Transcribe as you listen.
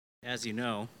As you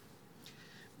know,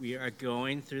 we are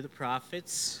going through the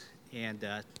prophets and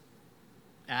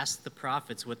ask the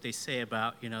prophets what they say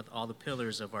about, all the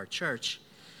pillars of our church.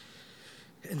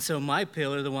 And so my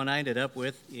pillar, the one I ended up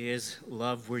with, is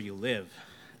love where you live.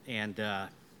 And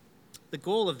the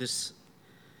goal of this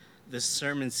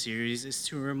sermon series is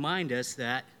to remind us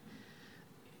that,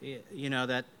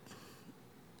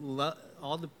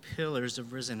 all the pillars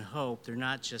of Risen Hope, they're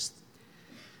not just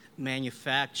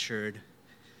manufactured.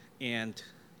 And,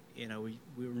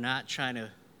 we're not trying to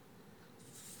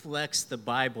flex the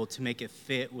Bible to make it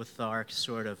fit with our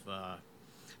sort of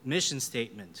mission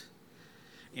statement.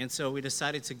 And so we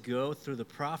decided to go through the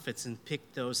prophets and pick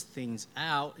those things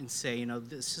out and say,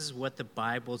 this is what the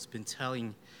Bible's been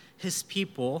telling his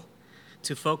people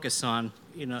to focus on,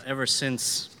 ever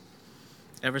since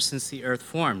the earth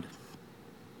formed.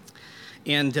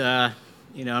 And,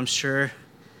 I'm sure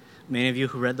many of you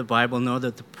who read the Bible know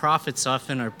that the prophets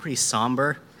often are pretty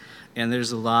somber, and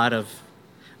there's a lot of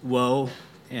woe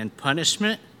and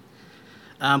punishment.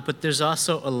 But there's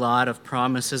also a lot of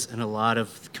promises and a lot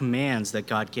of commands that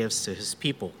God gives to his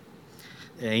people,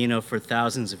 for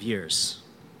thousands of years.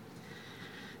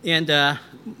 And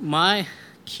my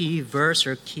key verse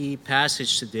or key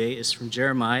passage today is from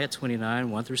Jeremiah 29,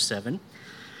 1 through 7.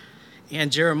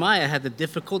 And Jeremiah had the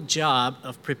difficult job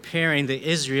of preparing the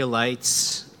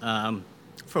Israelites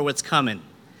for what's coming,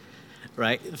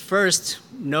 right? First,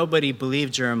 nobody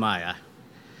believed Jeremiah.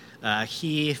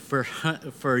 He,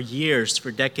 for years,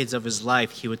 for decades of his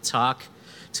life, he would talk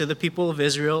to the people of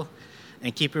Israel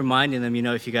and keep reminding them,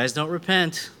 if you guys don't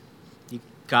repent,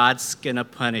 God's going to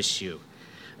punish you.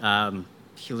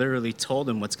 He literally told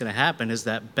them what's going to happen is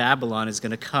that Babylon is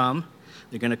going to come.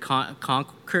 They're going to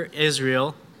conquer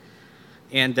Israel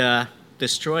and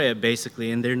destroy it,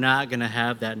 basically, and they're not going to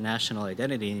have that national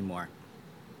identity anymore.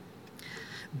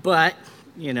 But,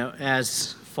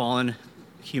 as fallen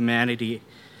humanity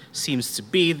seems to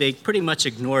be, they pretty much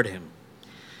ignored him.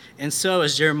 And so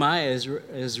as Jeremiah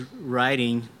is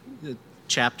writing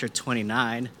chapter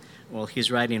 29, he's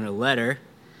writing a letter,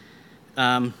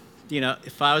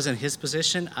 if I was in his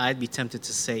position, I'd be tempted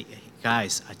to say, hey,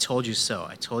 guys, I told you so.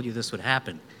 I told you this would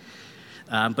happen.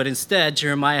 But instead,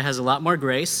 Jeremiah has a lot more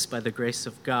grace by the grace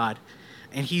of God.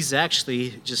 And he's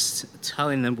actually just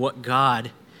telling them what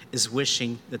God is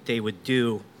wishing that they would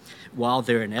do while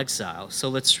they're in exile. So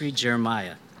let's read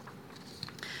Jeremiah.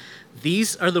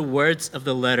 These are the words of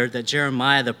the letter that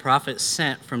Jeremiah the prophet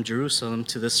sent from Jerusalem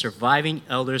to the surviving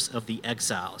elders of the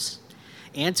exiles,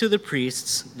 and to the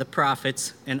priests, the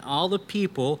prophets, and all the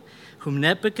people whom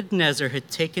Nebuchadnezzar had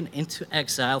taken into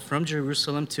exile from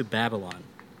Jerusalem to Babylon.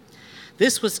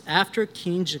 This was after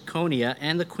King Jeconiah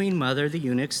and the queen mother, the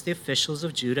eunuchs, the officials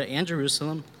of Judah and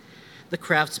Jerusalem, the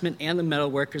craftsmen and the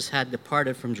metalworkers had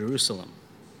departed from Jerusalem.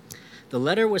 The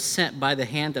letter was sent by the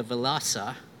hand of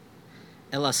Elasah,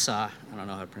 I don't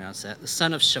know how to pronounce that, the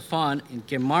son of Shaphan, and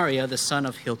Gemariah, the son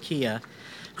of Hilkiah,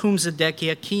 whom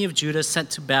Zedekiah, king of Judah, sent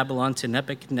to Babylon to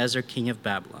Nebuchadnezzar, king of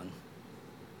Babylon.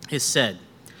 It said,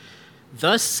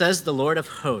 "Thus says the Lord of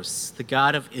hosts, the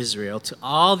God of Israel, to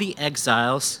all the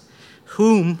exiles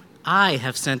whom I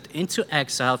have sent into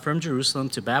exile from Jerusalem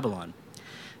to Babylon.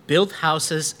 Build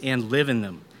houses and live in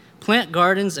them. Plant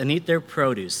gardens and eat their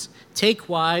produce. Take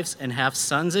wives and have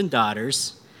sons and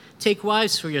daughters. Take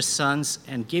wives for your sons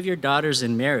and give your daughters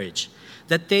in marriage,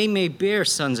 that they may bear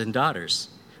sons and daughters.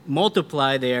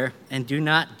 Multiply there and do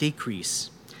not decrease,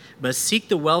 but seek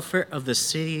the welfare of the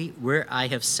city where I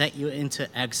have sent you into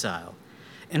exile,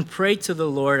 and pray to the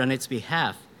Lord on its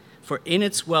behalf, for in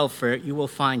its welfare you will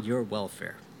find your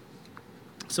welfare."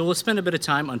 So we'll spend a bit of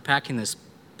time unpacking this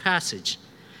passage.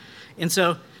 And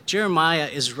so Jeremiah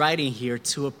is writing here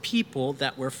to a people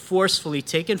that were forcefully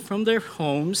taken from their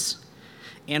homes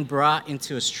and brought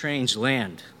into a strange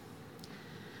land.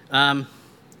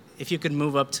 If you could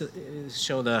move up to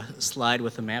show the slide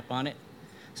with the map on it.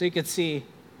 So you could see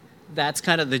that's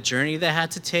kind of the journey they had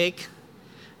to take.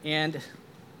 And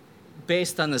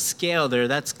based on the scale there,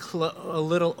 that's a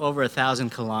little over 1,000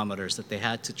 kilometers that they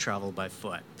had to travel by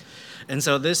foot. And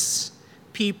so this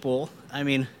people,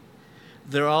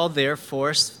 they're all there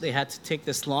forced. They had to take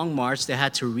this long march. They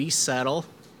had to resettle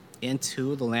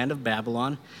into the land of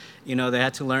Babylon. They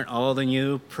had to learn all the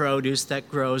new produce that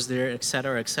grows there, et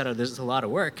cetera, et cetera. There's a lot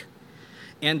of work.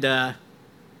 And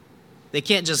they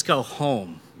can't just go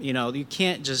home. You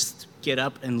can't just get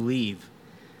up and leave.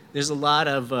 There's a lot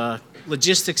of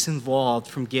logistics involved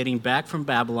from getting back from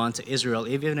Babylon to Israel,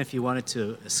 even if you wanted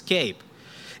to escape.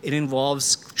 It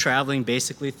involves traveling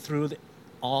basically through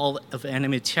all of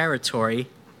enemy territory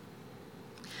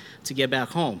to get back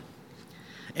home.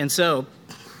 And so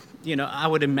I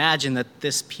would imagine that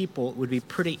this people would be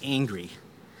pretty angry.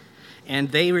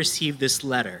 And they received this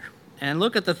letter. And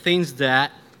look at the things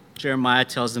that Jeremiah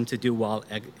tells them to do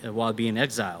while being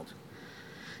exiled.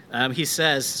 He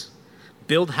says,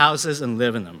 build houses and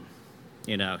live in them.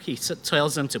 He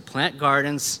tells them to plant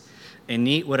gardens and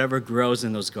eat whatever grows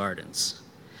in those gardens.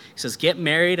 He says, get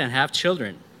married and have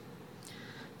children.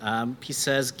 He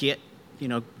says,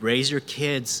 raise your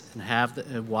kids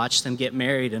and watch them get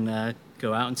married and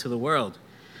go out into the world.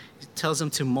 He tells them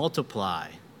to multiply,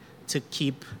 to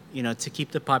keep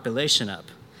the population up.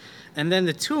 And then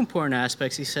the two important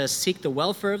aspects, he says, seek the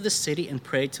welfare of the city and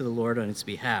pray to the Lord on its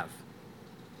behalf.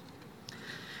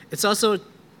 It's also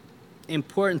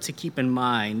important to keep in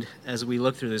mind as we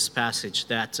look through this passage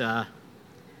that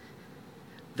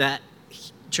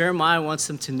Jeremiah wants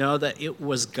them to know that it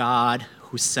was God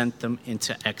who sent them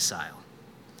into exile,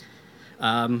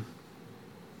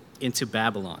 into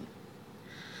Babylon.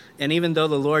 And even though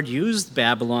the Lord used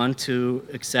Babylon to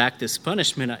exact this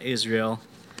punishment on Israel,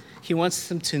 he wants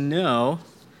them to know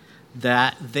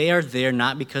that they are there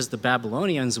not because the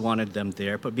Babylonians wanted them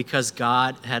there, but because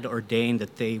God had ordained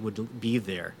that they would be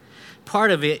there.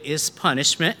 Part of it is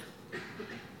punishment,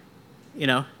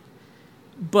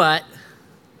 but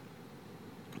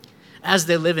as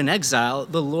they live in exile,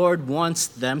 the Lord wants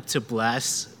them to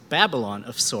bless Babylon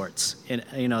of sorts. And,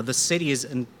 the cities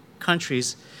and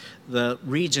countries, the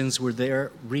regions where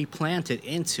they're replanted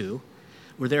into,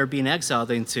 where they're being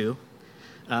exiled into,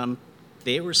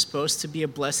 they were supposed to be a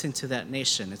blessing to that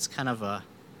nation. It's kind of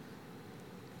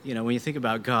when you think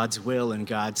about God's will and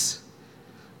God's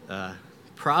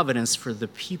providence for the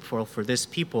people, for this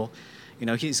people,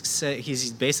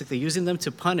 he's basically using them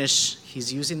to punish.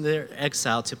 He's using their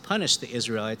exile to punish the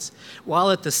Israelites,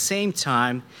 while at the same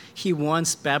time, he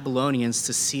wants Babylonians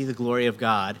to see the glory of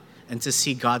God and to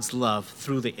see God's love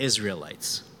through the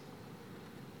Israelites.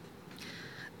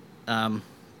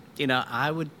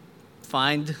 I would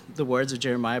find the words of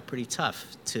Jeremiah pretty tough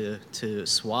to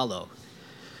swallow.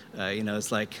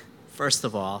 It's like, first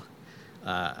of all,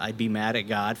 I'd be mad at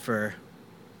God for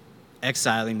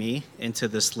exiling me into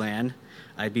this land.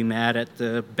 I'd be mad at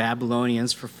the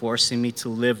Babylonians for forcing me to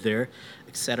live there,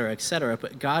 et cetera, et cetera.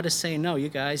 But God is saying, no, you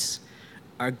guys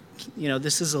are,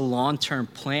 this is a long-term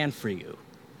plan for you.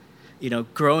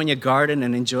 Growing a garden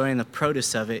and enjoying the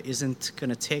produce of it isn't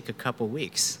going to take a couple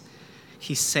weeks.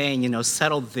 He's saying,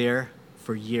 settle there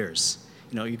for years.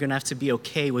 You're going to have to be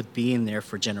okay with being there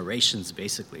for generations,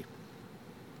 basically.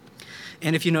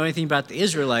 And if you know anything about the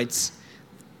Israelites,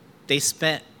 they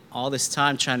spent all this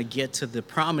time trying to get to the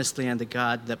promised land that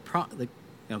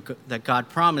God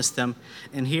promised them,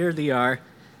 and here they are,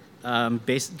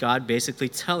 God basically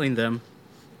telling them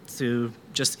to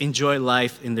just enjoy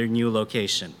life in their new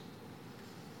location.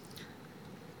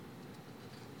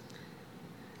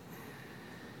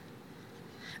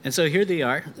 And so here they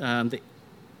are. The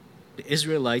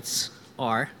Israelites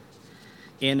are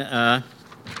in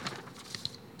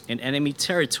enemy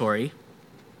territory,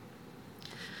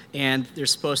 and they're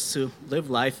supposed to live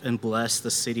life and bless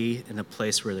the city and the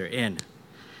place where they're in.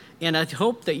 And I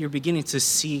hope that you're beginning to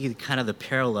see kind of the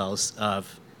parallels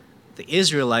of the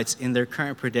Israelites in their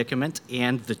current predicament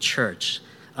and the church,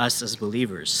 us as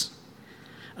believers.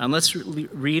 Let's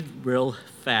read real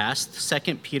fast,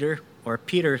 2 Peter, or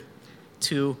Peter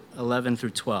 2, 11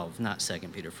 through 12, not 2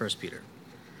 Peter, 1 Peter.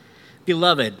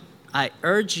 Beloved, I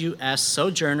urge you as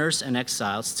sojourners and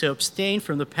exiles to abstain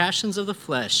from the passions of the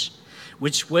flesh,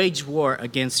 which wage war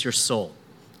against your soul.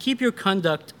 Keep your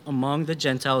conduct among the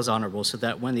Gentiles honorable, so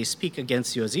that when they speak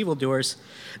against you as evildoers,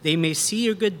 they may see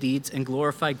your good deeds and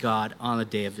glorify God on the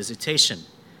day of visitation.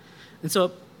 And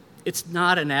so it's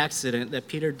not an accident that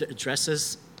Peter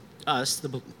addresses us,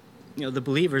 the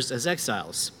believers, as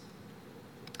exiles.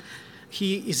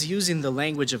 He is using the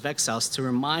language of exiles to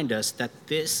remind us that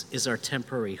this is our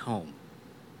temporary home.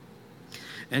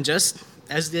 And just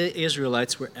as the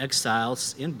Israelites were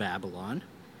exiles in Babylon,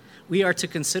 we are to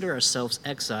consider ourselves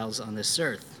exiles on this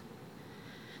earth.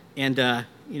 And,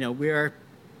 we are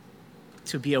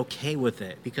to be okay with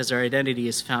it because our identity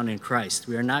is found in Christ.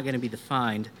 We are not going to be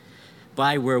defined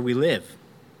by where we live.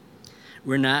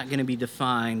 We're not going to be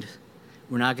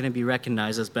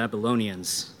recognized as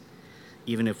Babylonians,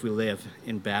 even if we live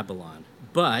in Babylon.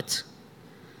 But,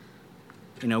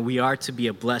 we are to be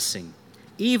a blessing.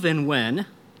 Even when,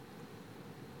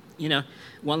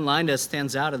 one line that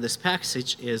stands out of this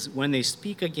passage is when they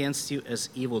speak against you as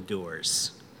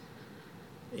evildoers.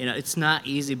 It's not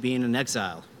easy being an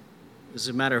exile. As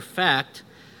a matter of fact,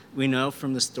 we know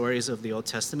from the stories of the Old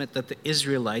Testament that the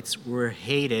Israelites were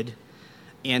hated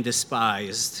and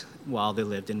despised while they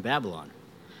lived in Babylon.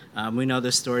 We know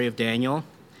the story of Daniel,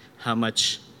 how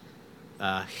much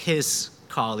his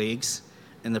colleagues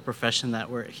in the profession that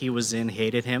he was in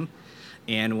hated him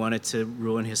and wanted to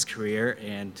ruin his career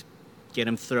and get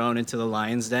him thrown into the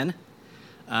lion's den.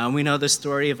 We know the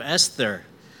story of Esther,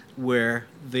 where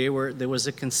there was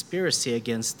a conspiracy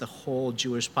against the whole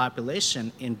Jewish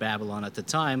population in Babylon at the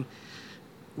time,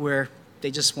 where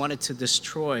they just wanted to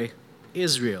destroy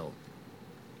Israel.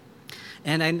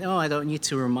 And I know I don't need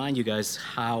to remind you guys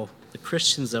how the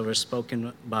Christians that were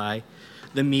spoken by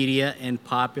the media and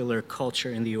popular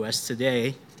culture in the U.S.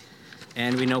 today,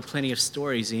 and we know plenty of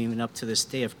stories, even up to this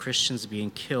day, of Christians being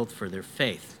killed for their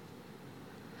faith.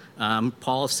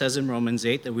 Paul says in Romans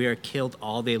 8 that we are killed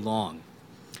all day long.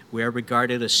 We are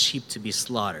regarded as sheep to be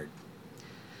slaughtered.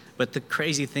 But the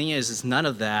crazy thing is none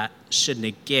of that should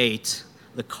negate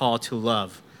the call to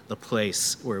love the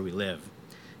place where we live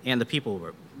and the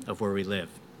people of where we live.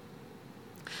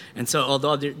 And so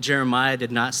although Jeremiah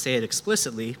did not say it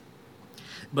explicitly,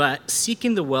 but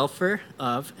seeking the welfare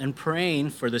of and praying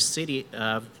for the city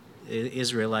of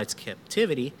Israelites'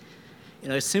 captivity,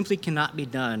 it simply cannot be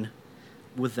done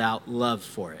without love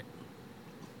for it.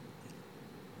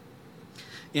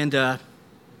 And,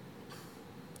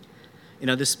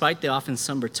 despite the often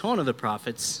somber tone of the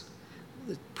prophets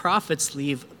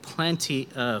leave plenty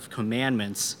of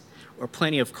commandments or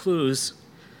plenty of clues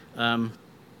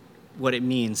what it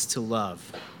means to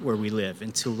love where we live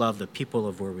and to love the people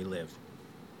of where we live.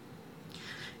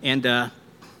 And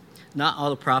not all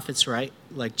the prophets write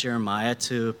like Jeremiah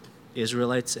to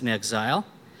Israelites in exile,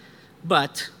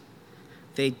 but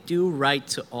they do write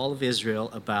to all of Israel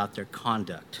about their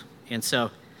conduct. And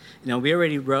so, we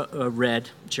already read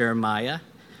Jeremiah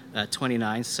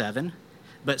 29:7.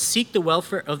 But seek the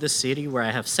welfare of the city where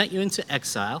I have sent you into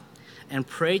exile, and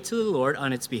pray to the Lord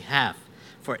on its behalf,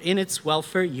 for in its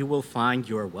welfare you will find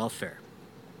your welfare.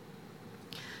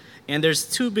 And there's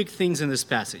two big things in this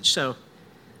passage. So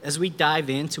as we dive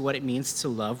into what it means to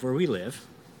love where we live,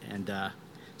 and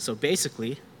so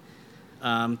basically,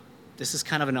 this is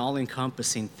kind of an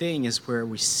all-encompassing thing, is where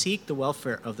we seek the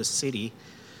welfare of the city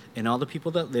and all the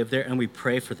people that live there, and we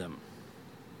pray for them.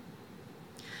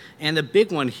 And the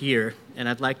big one here, and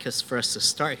I'd like for us to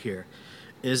start here,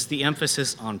 is the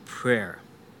emphasis on prayer.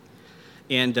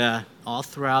 And all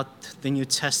throughout the New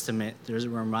Testament, there's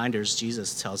reminders.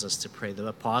 Jesus tells us to pray. The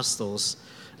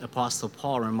Apostle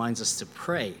Paul reminds us to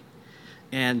pray.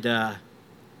 And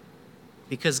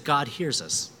because God hears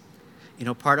us.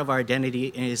 Part of our identity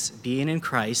is being in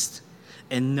Christ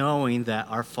and knowing that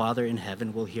our Father in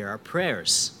heaven will hear our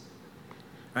prayers.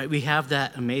 Right? We have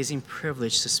that amazing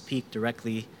privilege to speak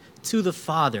directly to the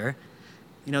Father,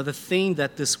 the thing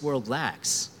that this world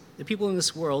lacks. The people in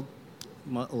this world,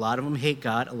 a lot of them hate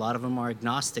God, a lot of them are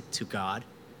agnostic to God,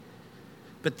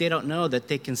 but they don't know that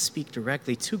they can speak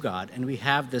directly to God. And we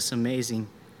have this amazing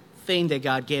thing that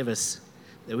God gave us,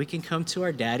 that we can come to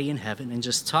our Daddy in heaven and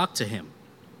just talk to him,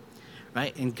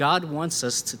 right? And God wants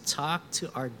us to talk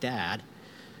to our Dad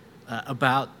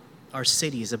about our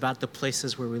cities, about the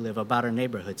places where we live, about our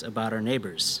neighborhoods, about our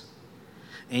neighbors.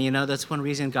 And that's one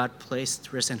reason God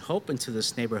placed Risen Hope into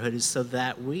this neighborhood, is so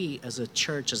that we as a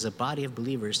church, as a body of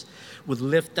believers, would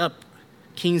lift up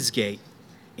Kingsgate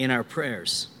in our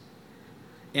prayers.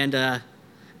 And,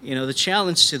 the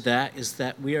challenge to that is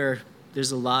that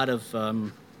there's a lot of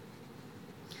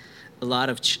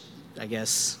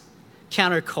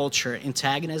counterculture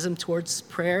antagonism towards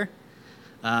prayer.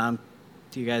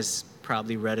 You guys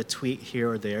probably read a tweet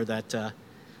here or there that,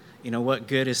 what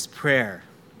good is prayer?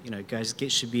 Guys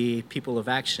should be people of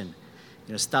action.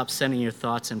 Stop sending your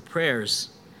thoughts and prayers.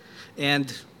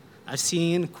 And I've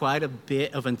seen quite a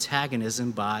bit of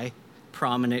antagonism by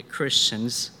prominent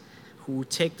Christians who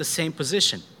take the same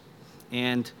position.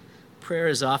 And prayer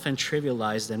is often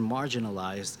trivialized and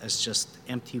marginalized as just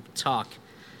empty talk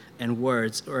and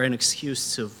words, or an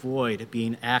excuse to avoid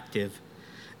being active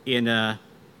in the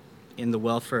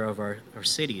welfare of our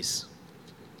cities.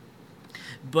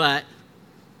 But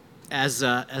as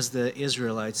the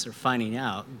Israelites are finding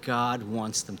out, God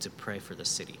wants them to pray for the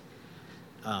city.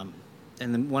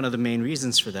 And one of the main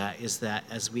reasons for that is that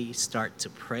as we start to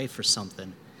pray for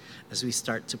something, as we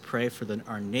start to pray for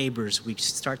our neighbors, we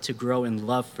start to grow in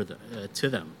love to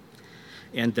them.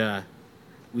 And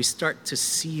we start to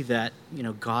see that,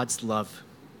 God's love.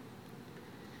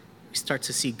 We start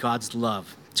to see God's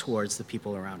love towards the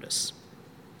people around us.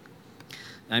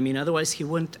 Otherwise he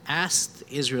wouldn't ask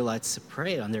the Israelites to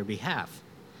pray on their behalf.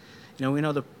 We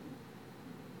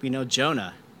know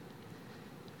Jonah.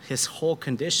 His whole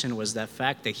condition was that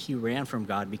fact that he ran from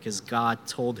God because God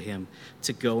told him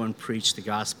to go and preach the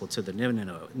gospel to the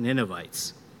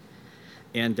Ninevites.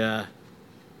 And,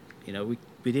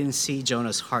 we didn't see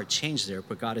Jonah's heart change there,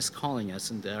 but God is calling us,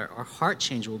 and our heart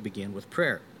change will begin with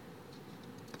prayer.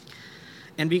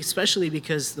 And especially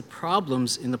because the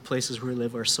problems in the places where we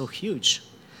live are so huge.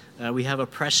 We have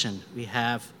oppression. We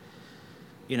have,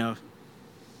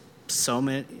 so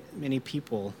many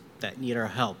people that need our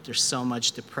help. There's so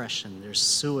much depression. There's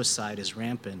suicide is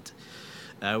rampant.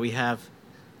 We have,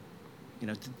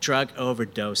 drug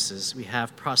overdoses. We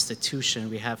have prostitution.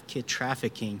 We have kid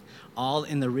trafficking, all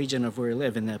in the region of where we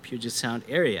live, in the Puget Sound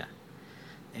area.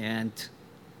 And,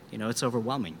 it's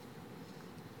overwhelming.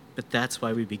 But that's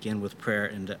why we begin with prayer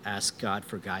and to ask God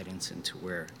for guidance into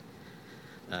where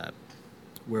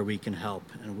we can help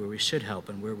and where we should help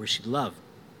and where we should love.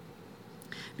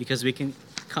 Because we can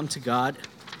come to God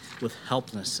with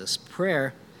helplessness.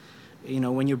 Prayer,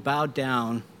 when you bow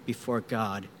down before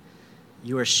God,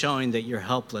 you are showing that you're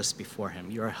helpless before him.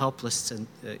 You are helpless in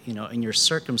your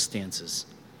circumstances.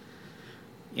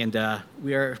 And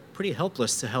we are pretty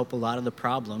helpless to help a lot of the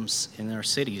problems in our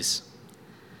cities.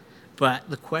 But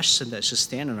the question that should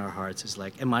stand in our hearts is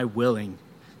like, am I willing?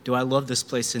 Do I love this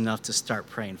place enough to start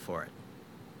praying for it?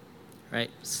 Right?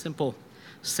 Simple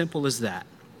as that.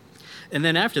 And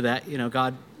then after that,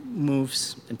 God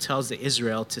moves and tells the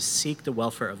Israel to seek the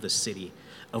welfare of the city,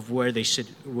 of where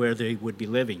they would be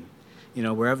living.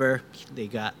 Wherever they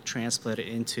got transplanted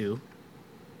into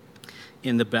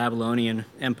in the Babylonian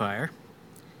Empire.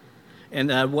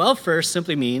 And welfare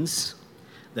simply means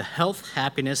the health,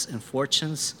 happiness, and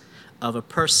fortunes of a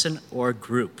person or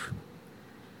group.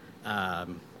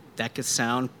 That could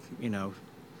sound,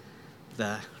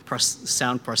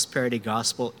 sound prosperity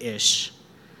gospel-ish.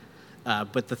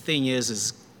 But the thing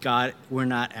is God, we're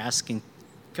not asking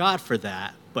God for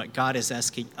that, but God is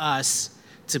asking us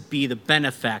to be the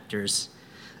benefactors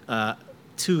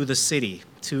to the city,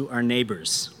 to our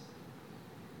neighbors.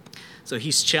 So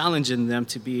he's challenging them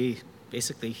to be,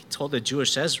 basically, he told the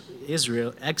Jewish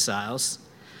Israel exiles,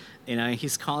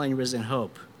 he's calling Risen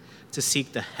Hope to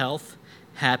seek the health,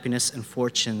 happiness, and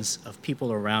fortunes of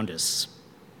people around us.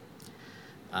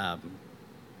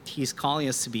 He's calling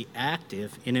us to be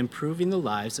active in improving the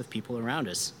lives of people around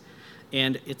us.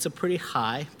 And it's a pretty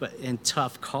high and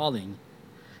tough calling.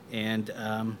 And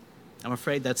I'm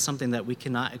afraid that's something that we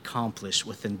cannot accomplish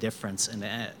with indifference and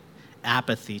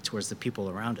apathy towards the people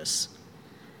around us.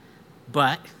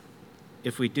 But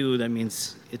if we do, that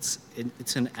means it's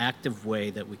an active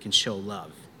way that we can show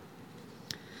love.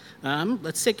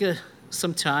 Let's take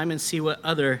some time and see what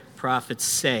other prophets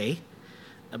say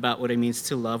about what it means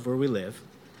to love where we live.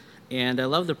 And I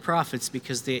love the prophets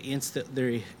because they're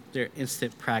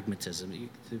instant pragmatism.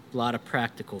 A lot of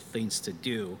practical things to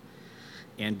do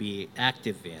and be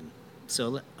active in.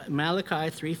 So Malachi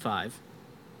 3:5.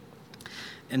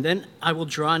 And then I will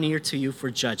draw near to you for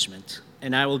judgment,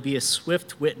 and I will be a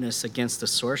swift witness against the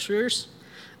sorcerers,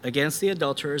 against the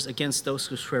adulterers, against those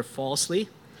who swear falsely,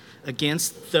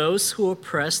 against those who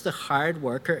oppress the hired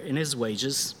worker in his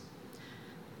wages,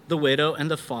 the widow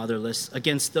and the fatherless,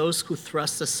 against those who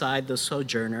thrust aside the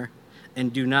sojourner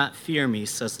and do not fear me,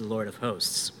 says the Lord of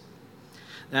hosts.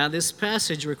 Now, this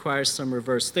passage requires some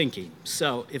reverse thinking.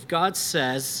 So if God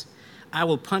says, I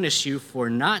will punish you for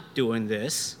not doing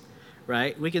this,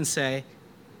 right, we can say,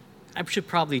 I should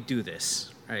probably do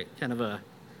this, right? Kind of a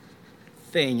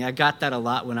thing. I got that a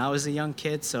lot when I was a young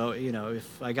kid. So,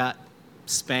 if I got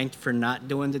spanked for not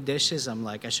doing the dishes, I'm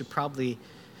like, I should probably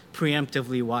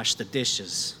preemptively wash the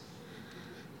dishes.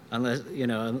 Unless,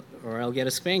 or I'll get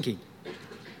a spanking.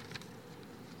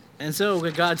 And so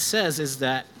what God says is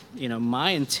that,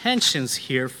 my intentions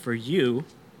here for you,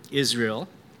 Israel,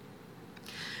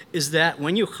 is that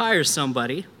when you hire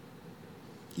somebody,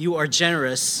 you are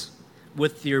generous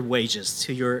with your wages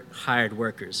to your hired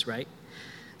workers, right?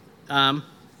 And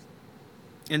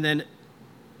then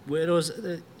widows,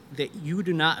 that you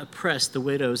do not oppress the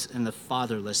widows and the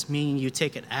fatherless, meaning you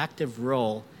take an active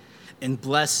role in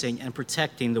blessing and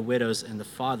protecting the widows and the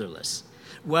fatherless.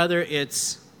 Whether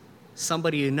it's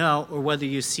somebody you know or whether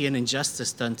you see an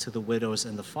injustice done to the widows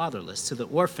and the fatherless, to the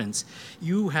orphans,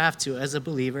 you have to, as a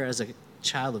believer, as a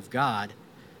child of God,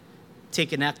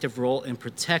 take an active role in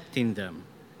protecting them,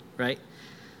 right?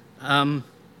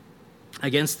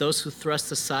 Against those who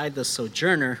thrust aside the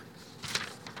sojourner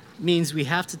means we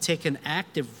have to take an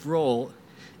active role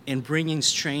in bringing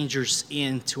strangers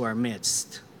into our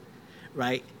midst,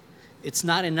 right? It's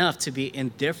not enough to be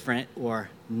indifferent or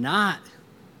not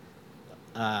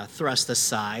thrust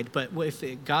aside, but if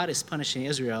God is punishing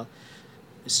Israel,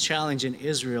 is challenging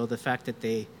Israel, the fact that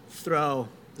they throw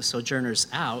the sojourners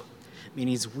out,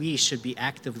 means we should be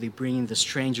actively bringing the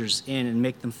strangers in and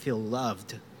make them feel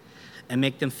loved and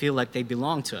make them feel like they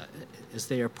belong to us, as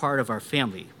they are part of our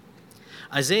family.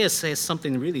 Isaiah says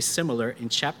something really similar in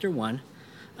chapter 1,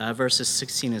 verses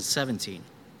 16 and 17.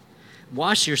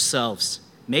 Wash yourselves,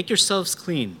 make yourselves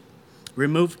clean,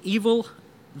 remove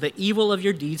the evil of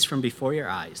your deeds from before your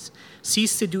eyes.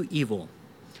 Cease to do evil,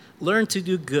 learn to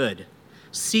do good,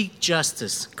 seek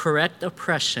justice, correct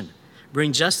oppression,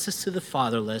 bring justice to the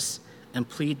fatherless, and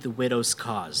plead the widow's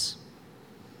cause.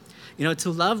 To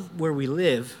love where we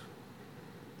live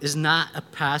is not a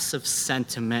passive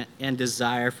sentiment and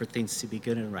desire for things to be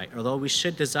good and right. Although we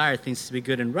should desire things to be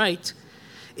good and right,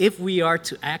 if we are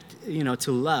to act,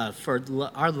 to love, for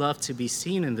our love to be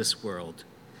seen in this world,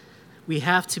 we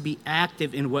have to be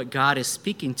active in what God is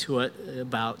speaking to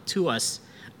us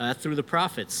through the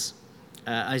prophets,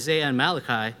 Isaiah and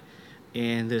Malachi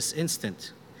in this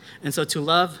instant. And so to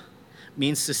love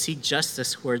means to seek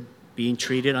justice where being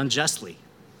treated unjustly.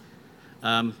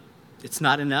 It's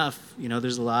not enough.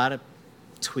 There's a lot of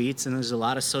tweets and there's a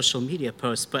lot of social media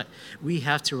posts, but we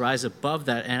have to rise above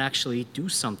that and actually do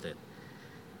something.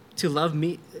 To love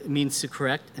means to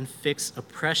correct and fix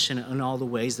oppression in all the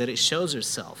ways that it shows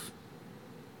itself.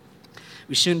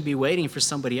 We shouldn't be waiting for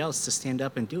somebody else to stand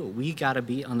up and do it. We got to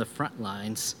be on the front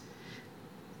lines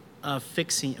of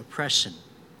fixing oppression.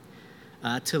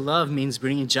 To love means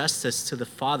bringing justice to the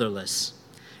fatherless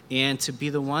and to be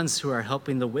the ones who are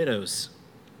helping the widows.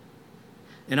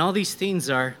 And all these things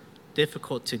are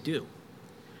difficult to do,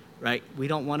 right? We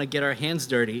don't want to get our hands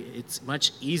dirty. It's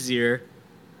much easier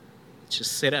to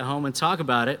just sit at home and talk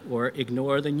about it, or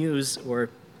ignore the news, or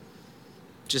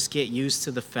just get used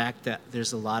to the fact that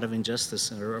there's a lot of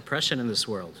injustice or oppression in this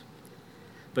world.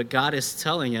 But God is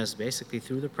telling us, basically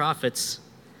through the prophets,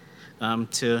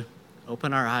 to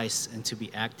open our eyes and to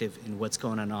be active in what's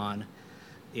going on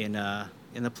in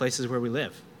the places where we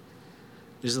live.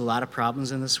 There's a lot of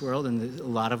problems in this world, and a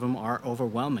lot of them are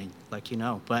overwhelming, but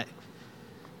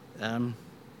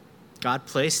God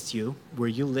placed you where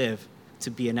you live to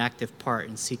be an active part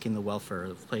in seeking the welfare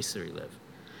of the place where you live.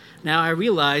 Now, I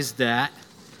realize that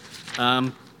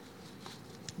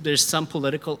there's some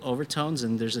political overtones,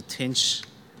 and there's a tinge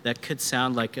that could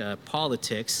sound like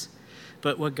politics,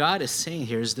 but what God is saying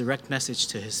here is a direct message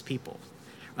to his people.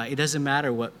 It doesn't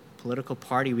matter what political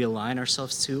party we align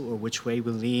ourselves to or which way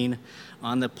we lean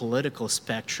on the political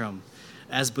spectrum.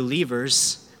 As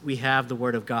believers, we have the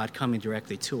word of God coming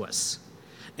directly to us.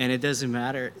 And it doesn't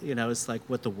matter, it's like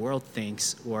what the world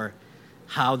thinks or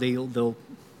how they'll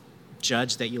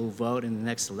judge that you'll vote in the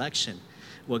next election.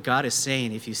 What God is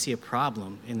saying, if you see a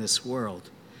problem in this world,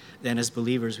 then as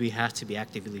believers, we have to be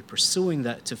actively pursuing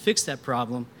that to fix that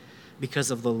problem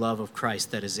because of the love of Christ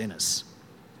that is in us.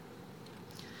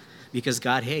 Because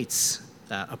God hates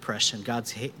oppression.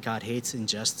 God hates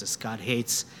injustice. God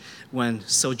hates when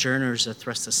sojourners are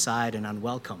thrust aside and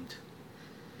unwelcomed.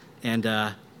 And,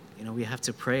 we have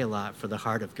to pray a lot for the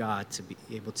heart of God to be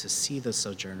able to see the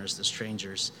sojourners, the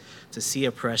strangers, to see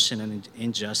oppression and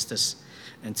injustice,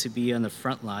 and to be on the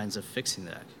front lines of fixing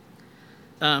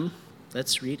that.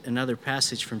 Let's read another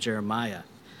passage from Jeremiah,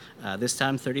 this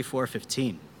time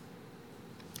 34:15.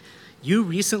 You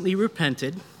recently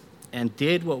repented and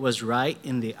did what was right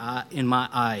in my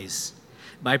eyes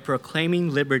by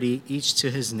proclaiming liberty each to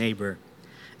his neighbor,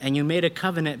 and you made a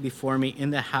covenant before me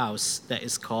in the house that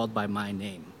is called by my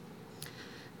name.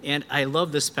 And I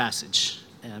love this passage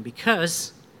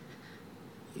because,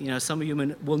 some of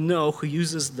you will know who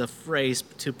uses the phrase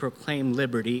to proclaim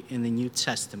liberty in the New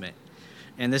Testament.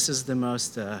 And this is the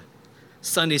most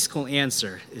Sunday school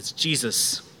answer. It's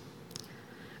Jesus.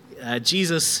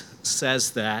 Jesus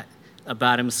says that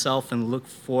about himself in Luke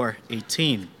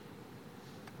 4:18.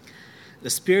 The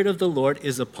Spirit of the Lord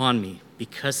is upon me,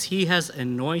 because he has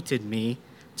anointed me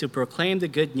to proclaim the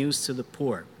good news to the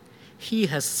poor. He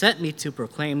has sent me to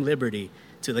proclaim liberty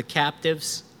to the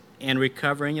captives and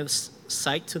recovering of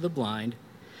sight to the blind,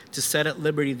 to set at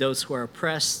liberty those who are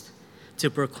oppressed, to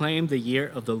proclaim the year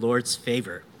of the Lord's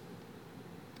favor.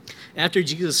 After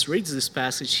Jesus reads this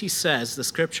passage, he says, the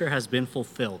scripture has been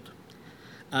fulfilled.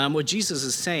 What Jesus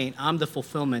is saying, I'm the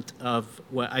fulfillment of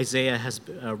what Isaiah has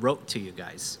wrote to you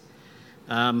guys.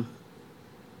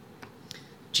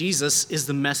 Jesus is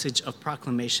the message of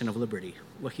proclamation of liberty.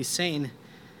 What he's saying,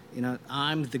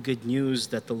 I'm the good news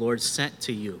that the Lord sent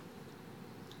to you.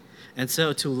 And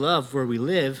so to love where we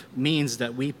live means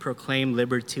that we proclaim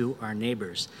liberty to our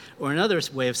neighbors. Or another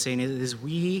way of saying it is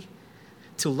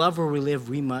to love where we live,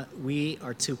 we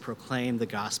are to proclaim the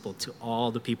gospel to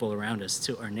all the people around us,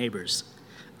 to our neighbors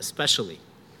especially.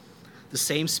 The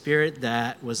same Spirit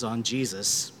that was on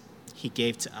Jesus, he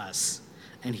gave to us.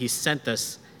 And he sent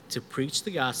us to preach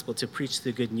the gospel, to preach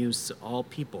the good news to all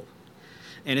people.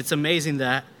 And it's amazing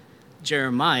that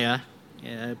Jeremiah,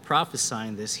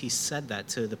 prophesying this, he said that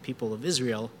to the people of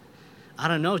Israel. I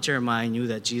don't know if Jeremiah knew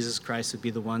that Jesus Christ would be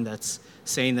the one that's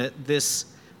saying that this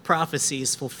prophecy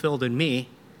is fulfilled in me,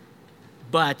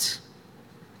 but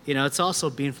it's also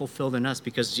being fulfilled in us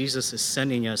because Jesus is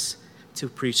sending us to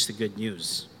preach the good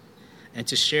news and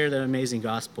to share the amazing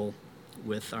gospel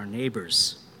with our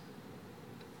neighbors.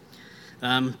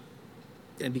 And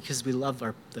because we love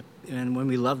and when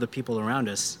we love the people around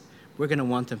us, we're going to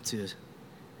want them to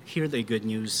hear the good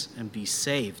news and be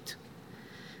saved.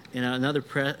 Another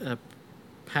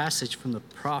passage from the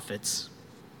prophets,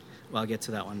 well, I'll get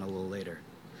to that one a little later.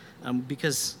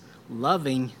 Because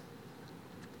loving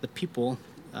the people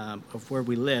of where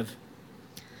we live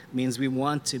means we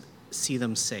want to see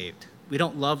them saved. We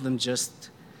don't love them just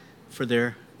for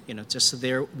their, just so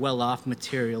they're well off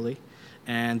materially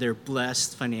and they're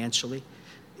blessed financially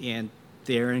and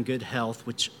they're in good health,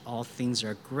 which all things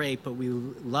are great, but we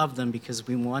love them because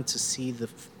we want to see the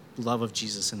love of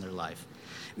Jesus in their life.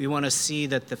 We want to see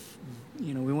that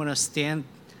we want to stand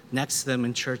next to them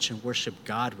in church and worship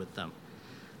God with them.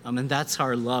 And that's how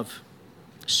our love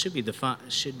should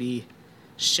be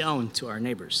shown to our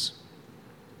neighbors.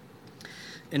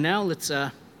 And now let's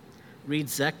read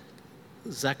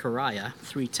Zechariah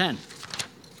 3:10.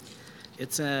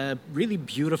 It's a really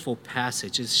beautiful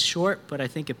passage. It's short, but I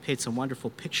think it paints a wonderful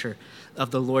picture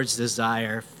of the Lord's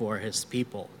desire for his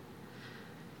people.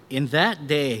 In that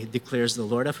day, declares the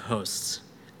Lord of hosts,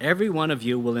 every one of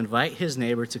you will invite his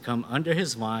neighbor to come under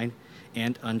his vine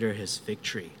and under his fig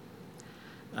tree.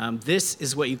 This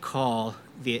is what you call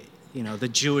the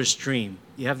Jewish dream.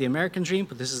 You have the American dream,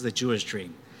 but this is the Jewish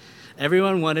dream.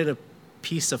 Everyone wanted a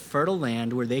piece of fertile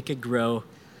land where they could grow.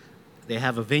 They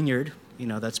have a vineyard.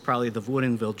 That's probably the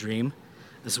Woodinville dream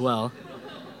as well.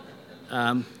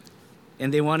 And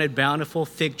they wanted bountiful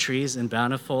fig trees and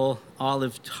bountiful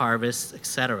olive harvests,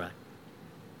 etc.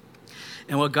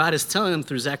 And what God is telling them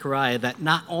through Zechariah, that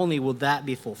not only will that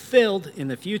be fulfilled in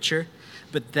the future,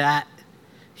 but that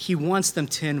he wants them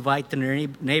to invite their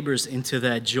neighbors into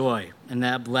that joy and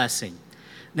that blessing.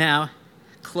 Now,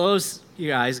 close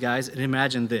your eyes, guys, and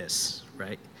imagine this,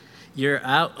 right? You're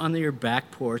out on your back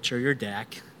porch or your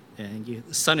deck, and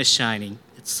the sun is shining.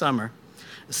 It's summer.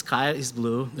 The sky is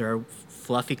blue. There are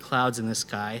fluffy clouds in the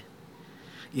sky.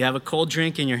 You have a cold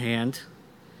drink in your hand,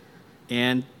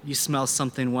 and you smell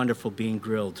something wonderful being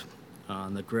grilled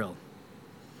on the grill.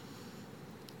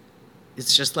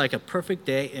 It's just like a perfect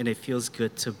day, and it feels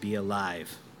good to be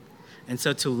alive. And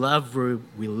so to love where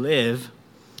we live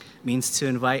means to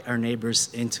invite our neighbors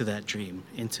into that dream,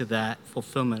 into that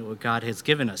fulfillment what God has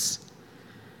given us.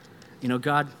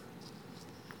 God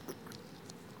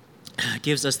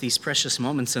gives us these precious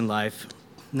moments in life,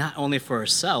 not only for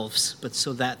ourselves, but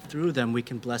so that through them we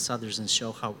can bless others and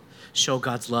show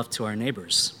God's love to our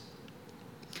neighbors.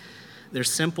 They're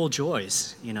simple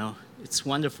joys, It's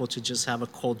wonderful to just have a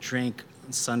cold drink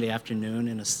on Sunday afternoon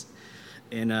in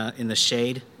the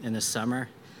shade in the summer,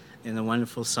 in the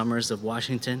wonderful summers of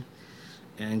Washington,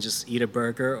 and just eat a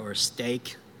burger or a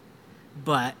steak.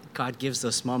 But God gives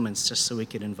us moments just so we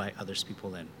can invite others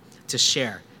people in to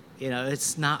share.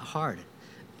 It's not hard.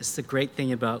 It's the great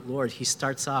thing about Lord. He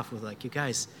starts off with you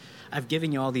guys, I've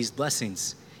given you all these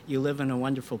blessings. You live in a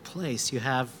wonderful place. You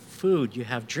have food. You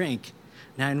have drink.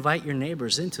 Now invite your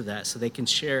neighbors into that so they can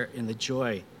share in the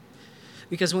joy.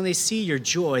 Because when they see your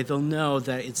joy, they'll know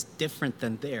that it's different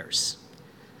than theirs.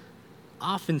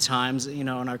 Oftentimes, in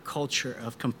our culture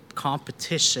of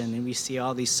competition, and we see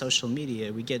all these social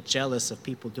media, we get jealous of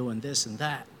people doing this and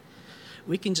that.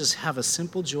 We can just have a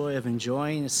simple joy of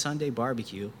enjoying a Sunday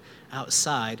barbecue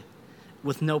outside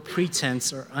with no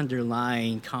pretense or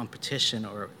underlying competition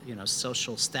or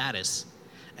social status,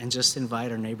 and just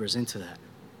invite our neighbors into that.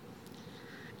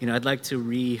 I'd like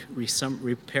to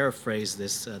paraphrase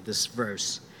this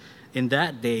verse. In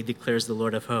that day, declares the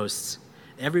Lord of hosts,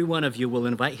 every one of you will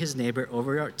invite his neighbor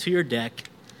over to your deck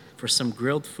for some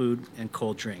grilled food and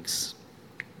cold drinks.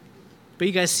 But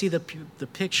you guys see the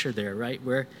picture there, right?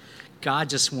 Where God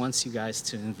just wants you guys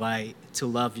to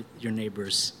love your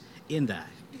neighbors in that.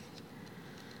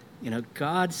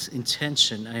 God's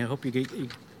intention, I hope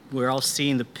we're all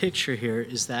seeing the picture here,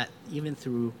 is that even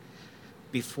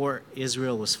before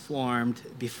Israel was formed,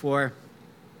 before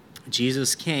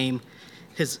Jesus came,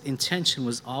 his intention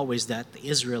was always that the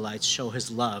Israelites show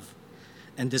his love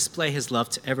and display his love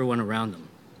to everyone around them.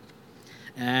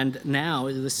 And now,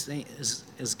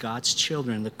 as God's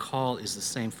children, the call is the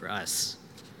same for us.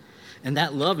 And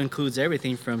that love includes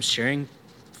everything from sharing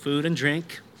food and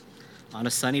drink on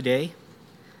a sunny day,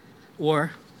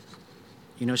 or,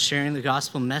 sharing the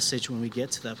gospel message when we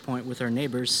get to that point with our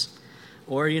neighbors,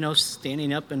 or,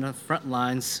 standing up in the front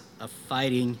lines of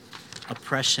fighting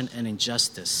oppression and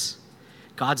injustice.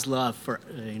 God's love for,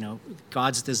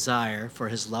 God's desire for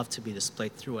his love to be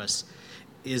displayed through us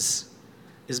is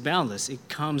boundless. It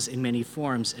comes in many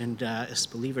forms, and as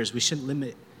believers, we shouldn't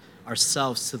limit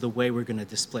ourselves to the way we're going to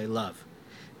display love,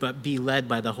 but be led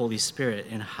by the Holy Spirit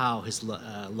in how his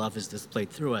love is displayed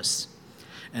through us.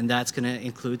 And that's going to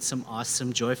include some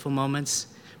awesome, joyful moments,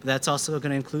 but that's also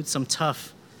going to include some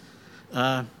tough,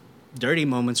 dirty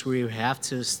moments where you have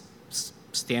to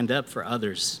stand up for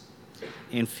others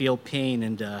and feel pain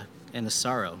and the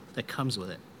sorrow that comes with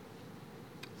it.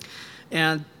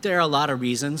 And there are a lot of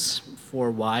reasons for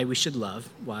why we should love,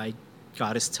 why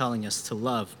God is telling us to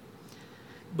love.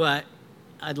 But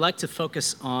I'd like to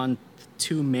focus on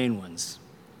two main ones.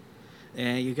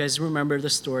 And you guys remember the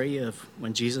story of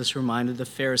when Jesus reminded the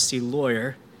Pharisee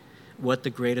lawyer what the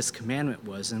greatest commandment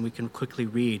was, and we can quickly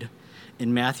read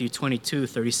in Matthew 22,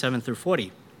 37 through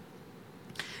 40.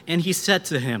 And he said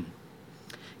to him,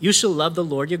 "You shall love the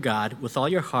Lord your God with all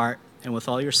your heart and with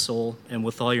all your soul and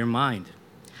with all your mind.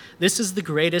 This is the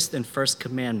greatest and first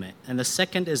commandment, and the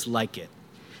second is like it.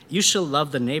 You shall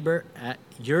love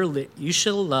you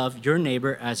shall love your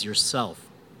neighbor as yourself.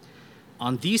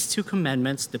 On these two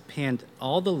commandments depend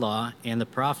all the law and the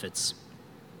prophets."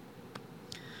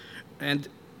 And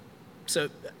so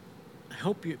I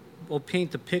hope you will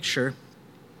paint the picture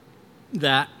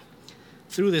that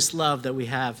through this love that we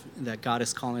have, that God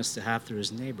is calling us to have through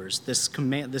his neighbors, this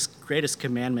greatest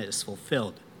commandment is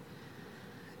fulfilled.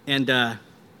 And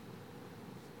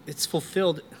it's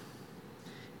fulfilled.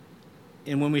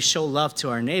 And when we show love to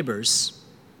our neighbors,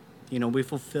 we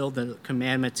fulfill the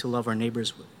commandment to love our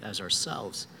neighbors as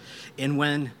ourselves. And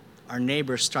when our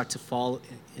neighbors start to fall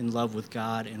in love with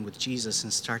God and with Jesus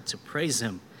and start to praise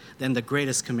him, then the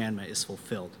greatest commandment is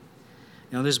fulfilled.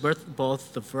 There's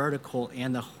both the vertical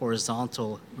and the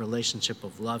horizontal relationship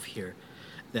of love here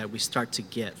that we start to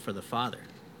get for the Father.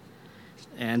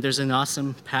 And there's an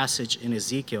awesome passage in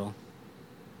Ezekiel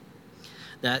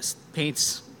that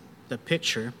paints the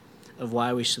picture of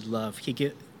why we should love.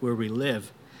 Where we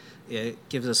live, it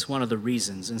gives us one of the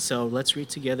reasons. And so let's read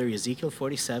together Ezekiel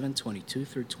 47, 22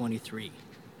 through 23.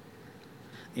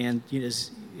 And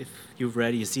if you've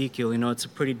read Ezekiel, it's a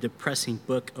pretty depressing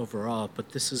book overall,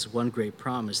 but this is one great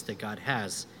promise that God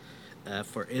has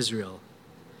for Israel.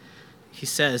 He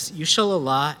says, "You shall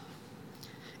allot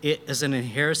it as an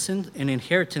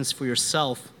inheritance for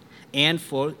yourself and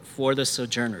for the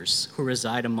sojourners who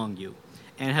reside among you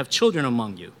and have children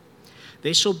among you.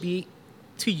 They shall be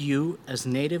to you as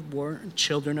native-born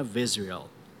children of Israel.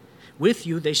 With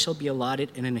you they shall be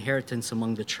allotted an inheritance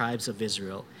among the tribes of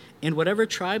Israel. In whatever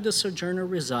tribe the sojourner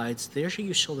resides, there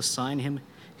you shall assign him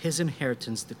his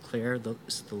inheritance, declare the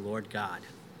Lord God."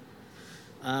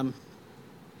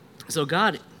 So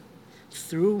God,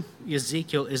 through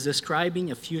Ezekiel, is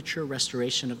describing a future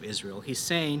restoration of Israel. He's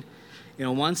saying,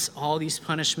 once all these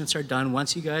punishments are done,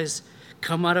 once you guys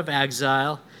come out of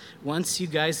exile, once you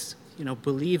guys,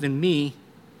 believe in me,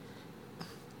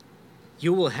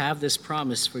 you will have this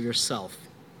promise for yourself.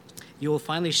 You will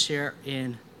finally share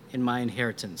in my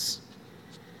inheritance.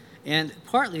 And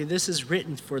partly this is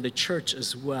written for the church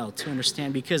as well to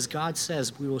understand, because God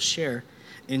says we will share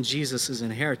in Jesus'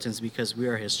 inheritance because we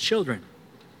are his children.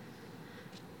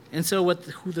 And so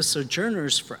who the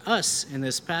sojourners for us in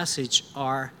this passage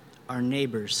are our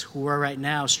neighbors, who are right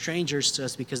now strangers to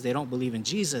us because they don't believe in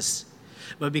Jesus,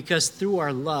 but because through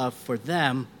our love for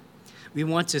them, we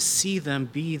want to see them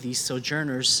be these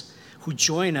sojourners who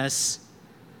join us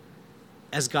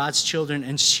as God's children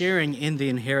and sharing in the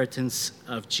inheritance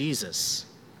of Jesus.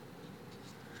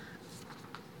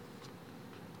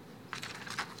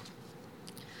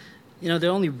 The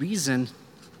only reason,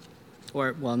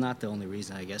 not the only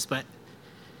reason, I guess, but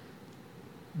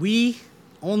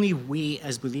only we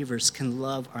as believers can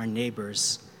love our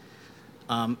neighbors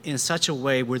in such a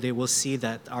way where they will see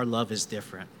that our love is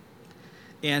different.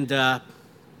 And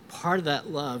part of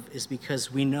that love is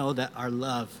because we know that our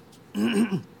love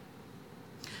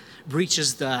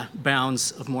breaches the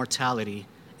bounds of mortality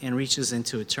and reaches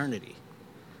into eternity.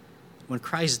 When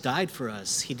Christ died for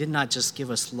us, he did not just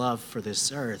give us love for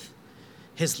this earth.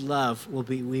 His love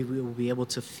we will be able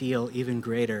to feel even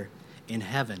greater in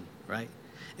heaven, right?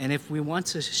 And if we want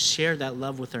to share that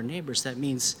love with our neighbors, that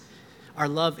means our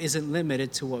love isn't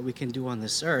limited to what we can do on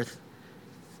this earth.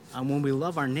 When we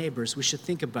love our neighbors, we should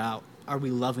think about, are we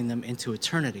loving them into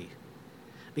eternity?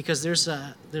 Because there's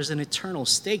an eternal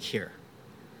stake here.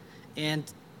 And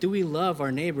do we love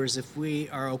our neighbors if we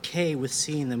are okay with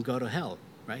seeing them go to hell,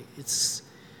 right? It's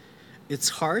It's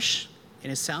harsh,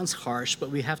 and it sounds harsh,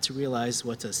 but we have to realize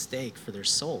what's at stake for their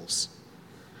souls.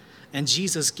 And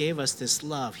Jesus gave us this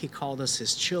love. He called us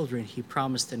his children. He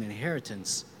promised an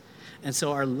inheritance. And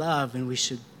so our love, and we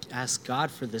should ask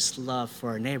God for this love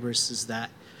for our neighbors, is that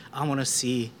I want to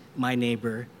see my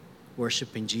neighbor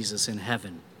worshiping Jesus in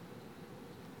heaven.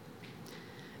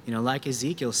 You know, like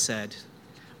Ezekiel said,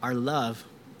 our love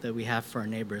that we have for our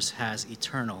neighbors has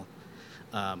eternal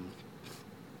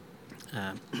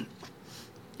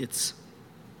it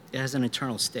has an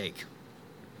eternal stake.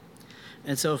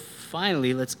 And so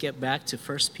finally, let's get back to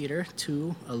 1 Peter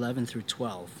 2:11 through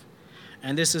 12.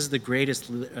 And this is the greatest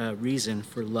reason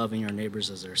for loving our neighbors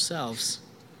as ourselves.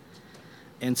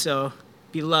 And so,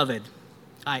 beloved,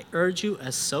 I urge you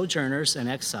as sojourners and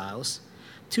exiles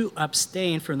to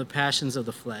abstain from the passions of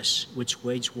the flesh, which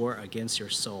wage war against your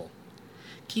soul.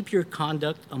 Keep your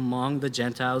conduct among the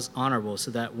Gentiles honorable,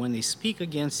 so that when they speak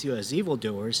against you as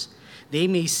evildoers, they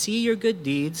may see your good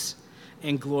deeds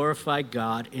and glorify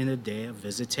God in the day of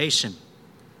visitation.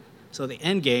 So the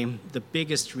end game, the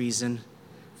biggest reason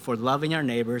for loving our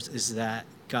neighbors is that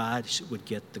God would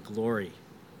get the glory.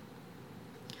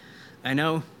 I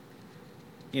know,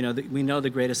 we know the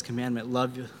greatest commandment,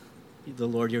 love the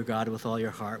Lord your God with all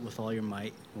your heart, with all your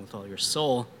might, and with all your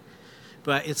soul.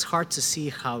 But it's hard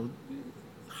to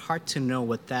know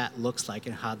what that looks like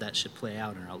and how that should play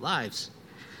out in our lives.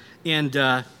 And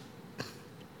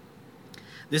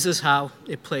this is how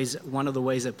it plays. One of the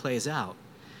ways it plays out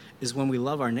is when we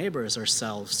love our neighbor as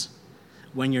ourselves.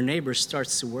 When your neighbor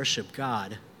starts to worship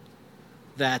God,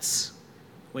 that's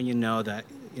when you know that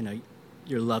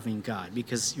you're loving God,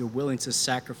 because you're willing to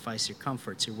sacrifice your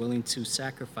comforts. You're willing to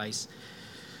sacrifice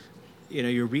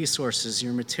your resources,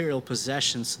 your material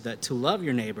possessions, so that to love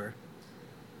your neighbor.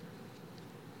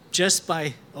 Just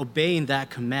by obeying that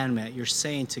commandment, you're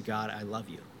saying to God, I love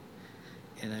you.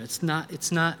 And it's not,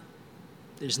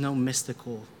 there's no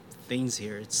mystical things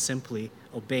here. It's simply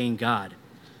obeying God.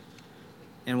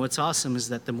 And what's awesome is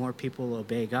that the more people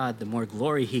obey God, the more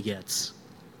glory he gets.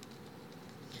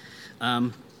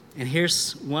 And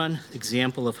here's one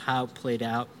example of how it played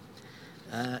out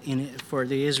for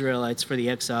the Israelites, for the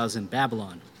exiles in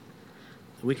Babylon.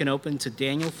 We can open to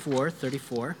Daniel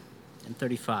 4:34 and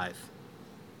 35.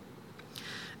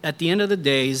 At the end of the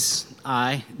days,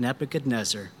 I,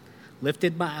 Nebuchadnezzar,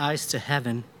 lifted my eyes to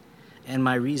heaven, and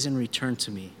my reason returned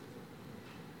to me.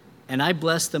 And I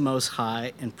blessed the Most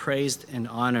High and praised and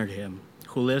honored him,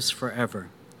 who lives forever.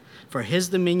 For his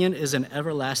dominion is an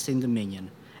everlasting dominion,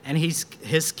 and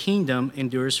his kingdom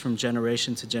endures from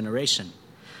generation to generation.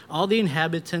 All the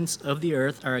inhabitants of the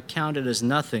earth are accounted as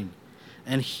nothing,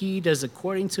 and he does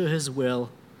according to his will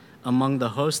among the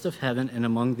host of heaven and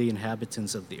among the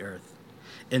inhabitants of the earth.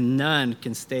 And none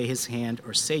can stay his hand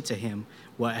or say to him,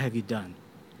 what have you done?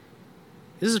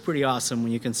 This is pretty awesome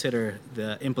when you consider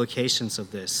the implications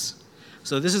of this.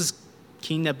 So this is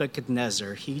King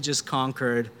Nebuchadnezzar. He just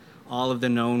conquered all of the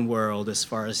known world as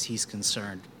far as he's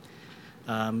concerned.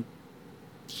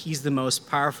 He's the most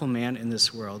powerful man in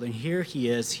this world. And here he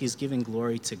is, he's giving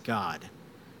glory to God.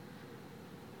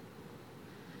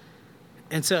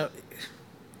 And so,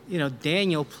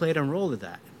 Daniel played a role in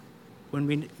that. When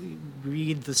we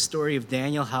read the story of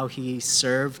Daniel, how he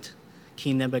served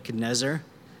King Nebuchadnezzar,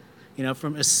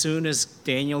 from as soon as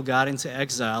Daniel got into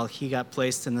exile, he got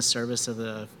placed in the service of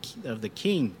the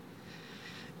king.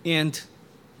 And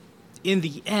in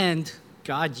the end,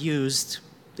 God used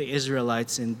the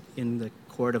Israelites in the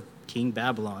court of King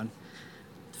Babylon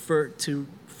for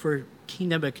King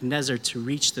Nebuchadnezzar to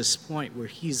reach this point where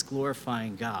he's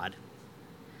glorifying God.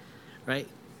 Right?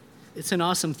 It's an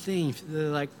awesome thing.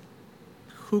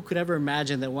 Who could ever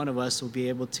imagine that one of us will be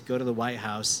able to go to the White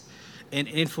House and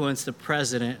influence the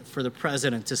president for the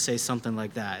president to say something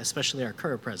like that, especially our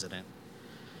current president?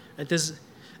 There's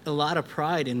a lot of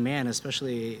pride in man,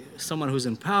 especially someone who's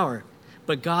in power.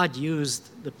 But God used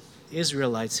the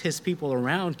Israelites, his people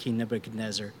around King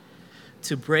Nebuchadnezzar,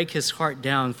 to break his heart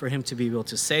down for him to be able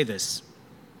to say this.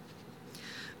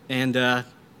 And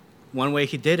one way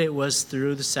he did it was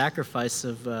through the sacrifice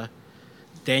of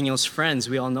Daniel's friends.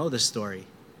 We all know this story.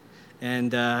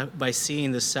 And by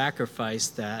seeing the sacrifice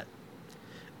that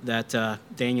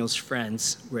Daniel's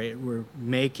friends were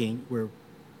making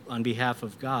on behalf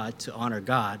of God, to honor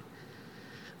God,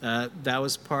 that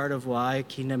was part of why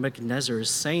King Nebuchadnezzar is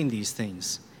saying these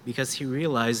things, because he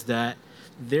realized that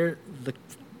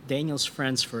Daniel's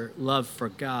friends' love for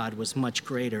God was much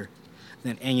greater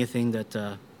than anything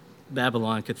that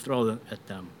Babylon could throw at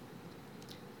them.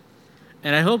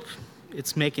 And I hope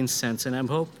it's making sense, and I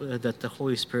hope that the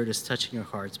Holy Spirit is touching your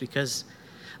hearts, because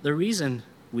the reason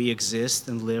we exist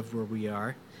and live where we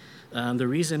are, The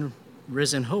reason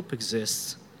Risen Hope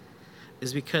exists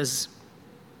is because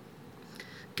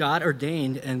God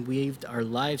ordained and weaved our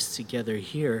lives together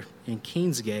here in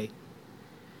Kingsgate,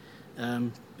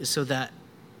 so that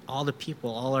all the people,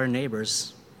 all our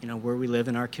neighbors, where we live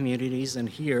in our communities and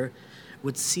here,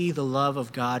 would see the love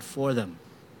of God for them.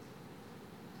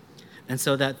 And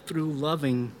so that through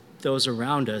loving those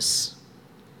around us,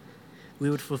 we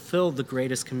would fulfill the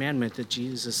greatest commandment that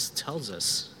Jesus tells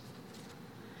us.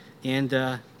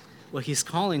 And what he's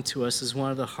calling to us is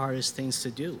one of the hardest things to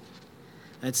do.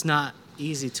 It's not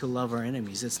easy to love our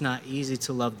enemies. It's not easy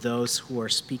to love those who are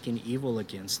speaking evil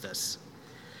against us.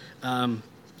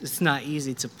 It's not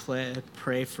easy to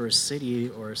pray for a city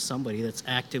or somebody that's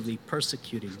actively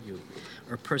persecuting you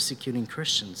or persecuting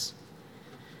Christians.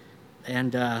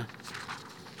 And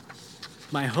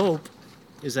my hope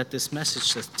is that this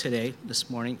message today, this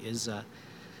morning,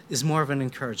 is more of an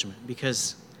encouragement,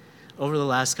 because over the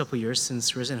last couple of years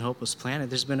since Risen Hope was planted,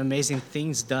 there's been amazing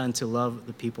things done to love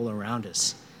the people around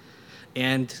us.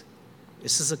 And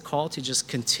this is a call to just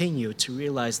continue to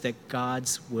realize that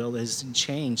God's will hasn't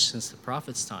changed since the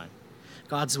prophet's time.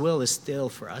 God's will is still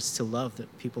for us to love the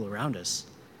people around us.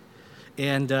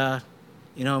 And,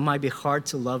 it might be hard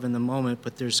to love in the moment,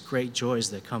 but there's great joys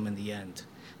that come in the end,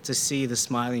 to see the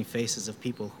smiling faces of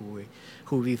people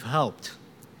who we've helped.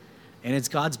 And it's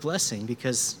God's blessing,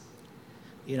 because,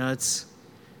 it's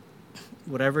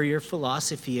whatever your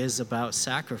philosophy is about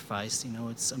sacrifice,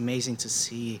 it's amazing to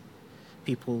see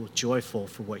people joyful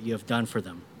for what you have done for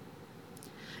them.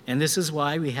 And this is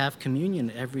why we have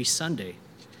communion every Sunday.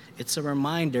 It's a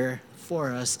reminder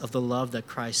for us of the love that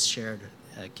Christ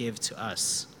gave to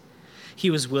us. He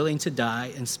was willing to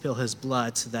die and spill his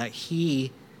blood so that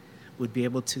he would be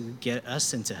able to get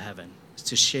us into heaven,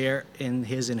 to share in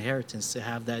his inheritance, to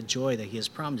have that joy that he has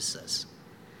promised us.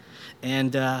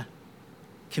 And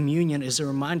communion is a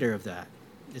reminder of that.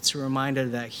 It's a reminder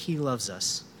that he loves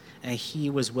us, and he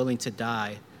was willing to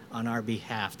die on our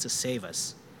behalf to save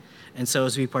us. And so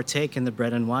as we partake in the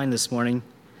bread and wine this morning,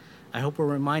 I hope we're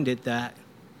reminded that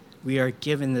we are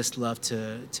given this love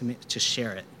to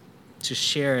share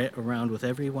it around with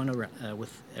everyone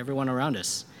around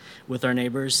us, with our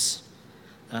neighbors,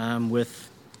 with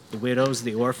the widows,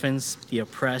 the orphans, the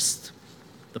oppressed,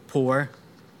 the poor.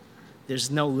 There's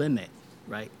no limit,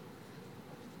 right?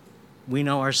 We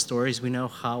know our stories. We know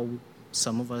how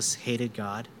some of us hated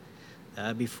God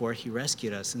before he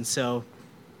rescued us. And so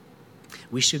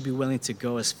we should be willing to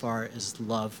go as far as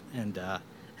love and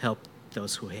help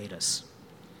those who hate us.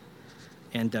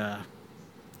 And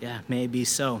may it be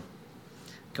so.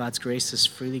 God's grace is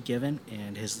freely given,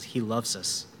 and he loves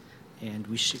us. And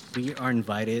we are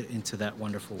invited into that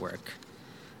wonderful work.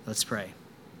 Let's pray.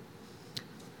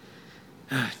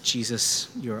 Jesus,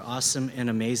 you're awesome and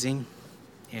amazing,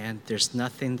 and there's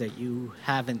nothing that you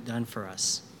haven't done for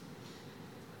us.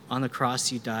 On the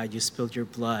cross you died, you spilled your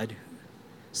blood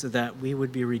so that we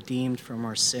would be redeemed from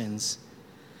our sins.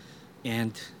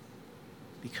 And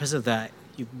because of that,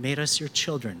 you made us your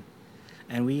children.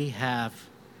 And we have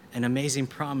an amazing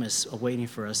promise awaiting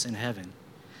for us in heaven,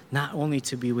 not only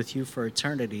to be with you for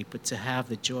eternity, but to have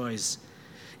the joys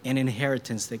and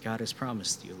inheritance that God has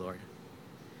promised you, Lord.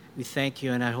 We thank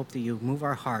you, and I hope that you move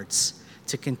our hearts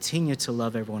to continue to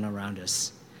love everyone around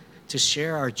us, to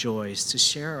share our joys, to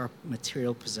share our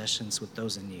material possessions with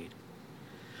those in need.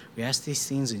 We ask these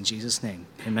things in Jesus' name.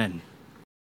 Amen.